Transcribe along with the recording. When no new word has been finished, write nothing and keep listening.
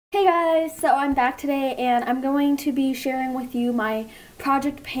guys, so I'm back today and I'm going to be sharing with you my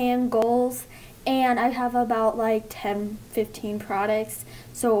Project Pan goals, and I have about like 10-15 products,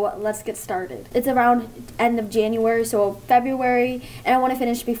 so let's get started. It's around end of January, so February, and I want to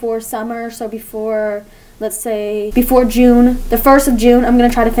finish before summer, so before, let's say, before June, the 1st of June, I'm going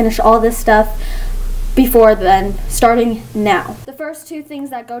to try to finish all this stuff before then, starting now. The first two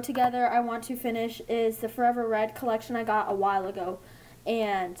things that go together I want to finish is the Forever Red collection I got a while ago.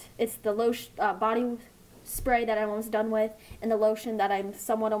 And it's the lotion, body spray that I'm almost done with, and the lotion that I'm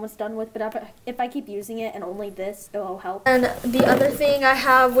somewhat almost done with, but if I keep using it and only this, it will help. And the other thing I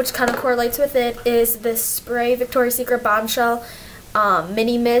have, which kind of correlates with it, is this spray, Victoria's Secret Bombshell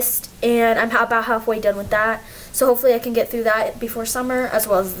Mini Mist, and I'm about halfway done with that, so hopefully I can get through that before summer, as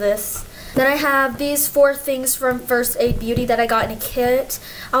well as this. Then I have these 4 things from First Aid Beauty that I got in a kit.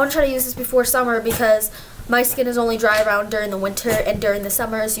 I want to try to use this before summer because my skin is only dry around during the winter, and during the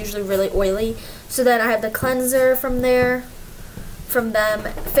summer it's usually really oily. So then I have the cleanser from them,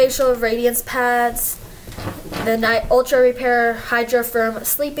 facial radiance pads, the Night Ultra Repair Hydra Firm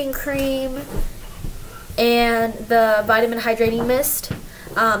sleeping cream, and the vitamin hydrating mist.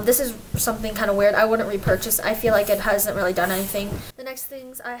 This is something kind of weird. I wouldn't repurchase. I feel like it hasn't really done anything. The next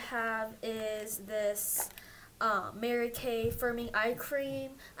things I have is this Mary Kay Firming Eye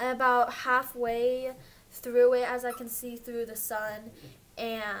Cream. I'm about halfway through it, as I can see through the sun,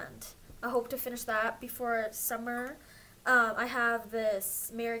 and I hope to finish that before summer. I have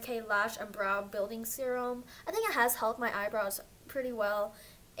this Mary Kay Lash and Brow Building Serum. I think it has helped my eyebrows pretty well,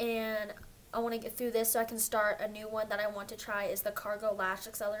 and I want to get through this so I can start a new one that I want to try is the Cargo Lash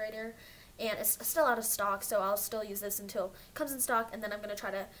Accelerator, and it's still out of stock, so I'll still use this until it comes in stock, and then I'm going to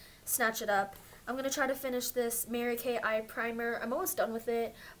try to snatch it up. I'm going to try to finish this Mary Kay Eye Primer. I'm almost done with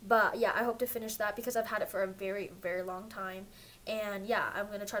it, but yeah, I hope to finish that because I've had it for a very, very long time. And yeah, I'm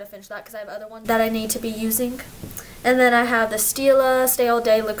going to try to finish that because I have other ones that I need to be using. And then I have the Stila Stay All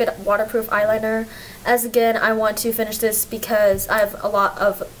Day Liquid Waterproof Eyeliner. As again, I want to finish this because I have a lot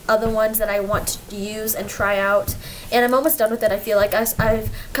of other ones that I want to use and try out. And I'm almost done with it. I feel like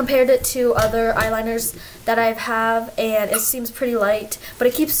I've compared it to other eyeliners that I have, and it seems pretty light, but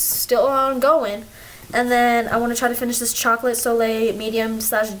it keeps still on going. And then I want to try to finish this Chocolate Soleil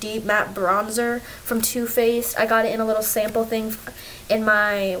Medium/Deep Matte Bronzer from Too Faced. I got it in a little sample thing in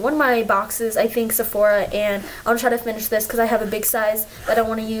one of my boxes, I think Sephora, and I want to try to finish this because I have a big size that I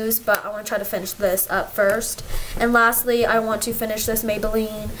want to use, but I want to try to finish this up first. And lastly, I want to finish this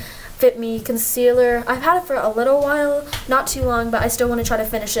Maybelline Fit Me Concealer. I've had it for a little while, not too long, but I still want to try to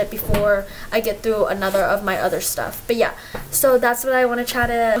finish it before I get through another of my other stuff. But yeah, so that's what I want to try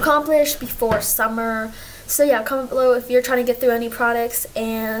to accomplish before summer. So yeah, comment below if you're trying to get through any products,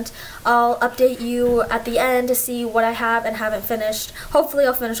 and I'll update you at the end to see what I have and haven't finished. Hopefully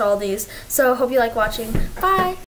I'll finish all these. So hope you like watching. Bye!